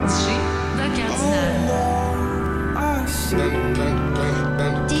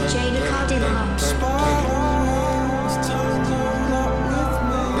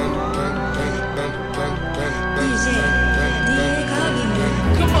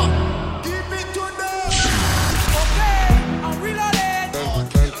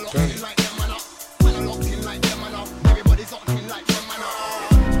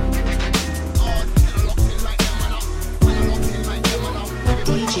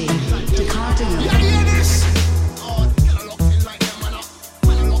DJ DCardinal.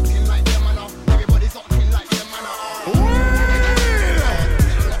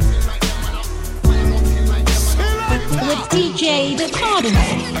 With DJ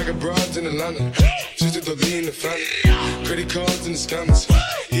DCardinal. I got broads in Atlanta, just to throw in the family. Credit cards in the scammers,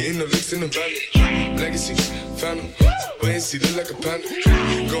 hitting the licks in the valley. Legacies, phantom, wait and see, look like a panda.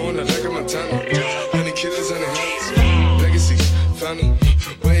 Going out like a Montana, honey killers on the hands. Legacies, phantom,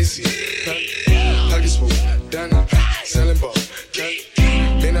 wait and see, panda. Pockets full, Danny, selling ball, candy.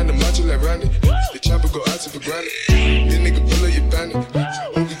 Man out the macho like Randy, the chopper go out to for granted. This nigga pull up your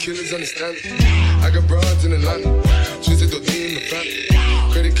bandit, movie killers understand it. I got broads in Atlanta, twisted the in the family.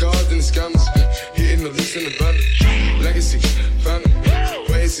 Credit cards and the scammers, hitting the licks in the valley. Legacy, phantom,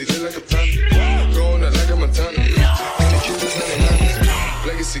 wait and see, look like a panda. Going out like a Montana, honey killers on the hands.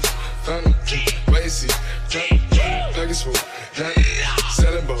 Legacy, phantom, wait and see, phantom. Pockets full, Danny,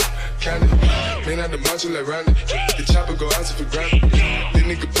 selling ball, candy. Man out the macho like Randy, the chopper go out to for granted. This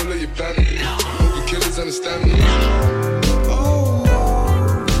nigga pull up your bandit, movie killers understand me.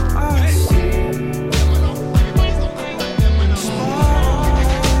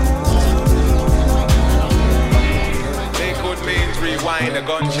 Rewind, the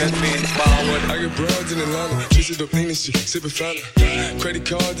gunshot means forward. I got broads in Atlanta, twisted up lean shit, sippin' fountain. Credit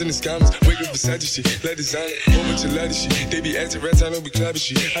cards and the scammers, wake up beside shit, let designer, whole bunch of ladder shit. They be acting rats, I know we clapping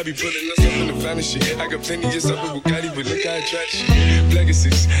shit. I be pulling us up in the finest shit. I got plenty just up with Bugatti, but look how I track shit.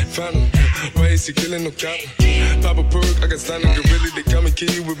 Legacies, fountain, why is he killing no cop? Pop a perk, I got signed a gorilla, they come and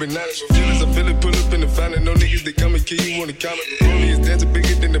kill you with bananas. Feelings, I feel it, pull up in the fountain. No niggas, they come and kill you on the counter. Rollie is dancing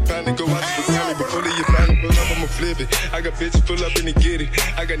bigger than the pound, go out to the county, but pull it, you find it, pull up, I'ma flip it. I got bitches pull up and they get it.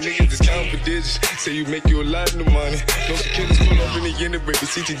 I got niggas that's counting for digits. Say you make you a lot of money. No killers pull up in the end of baby.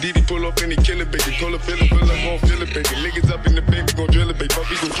 CTDD pull up in the killer baby. Call up, fill up, gon' fill it, baby. Niggas up in the baby, gon' drill it, baby.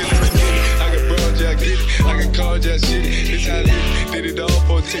 Puppy gon' kill it, baby. I got broad, yeah, I get it. I got cards, yeah, shit it. It's how I live. Did it all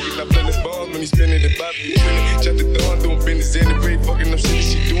for a ticket. I play the balls when he spinning the body. Shut the door, I'm doing business in the break. Fucking up shit,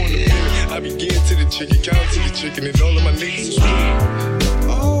 she doing the minute. I begin to the chicken, count to the chicken, and all of my niggas are screaming.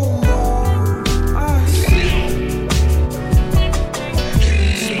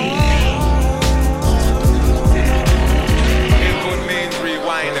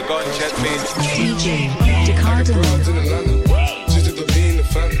 DJ DCardinal. Just to be in the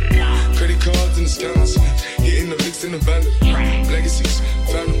family. Credit cards and the scammers, hitting the licks in the valley. Legacies,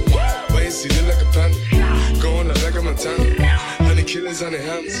 family, wait and see, look like a panda. Going out like a Montana, honey killers on their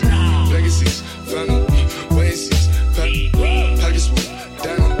hands. Legacies, family, wait and see, family. Pockets full,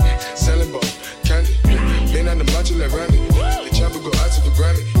 Danny, selling ball, candy. Man out the macho like Randy, the chopper go out to for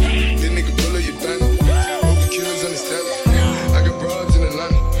granted. This nigga pull up your bandit, movie killers understand it. I got broads in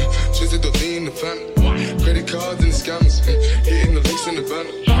Atlanta, twisted the lean in the family. Credit cards and the scammers, hitting the links in the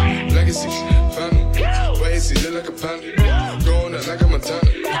banner. Legacies, family, wait and see, look like a panda. Going out like a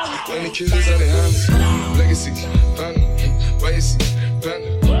Montana, only killers on their hands. Legacies, family, wait and see, panda.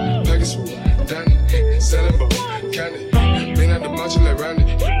 Pockets full, Danny, selling ball, candy. Man out the macho like Randy,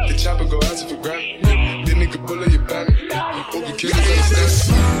 the chopper go out to for granted. This nigga pull up your bandit, open killers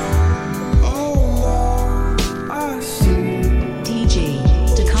understand. DJ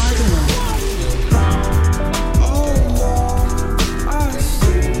DCardinal.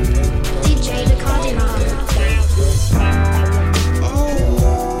 DJ DCardinal.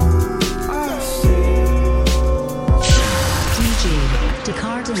 DJ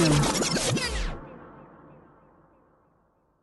DCardinal.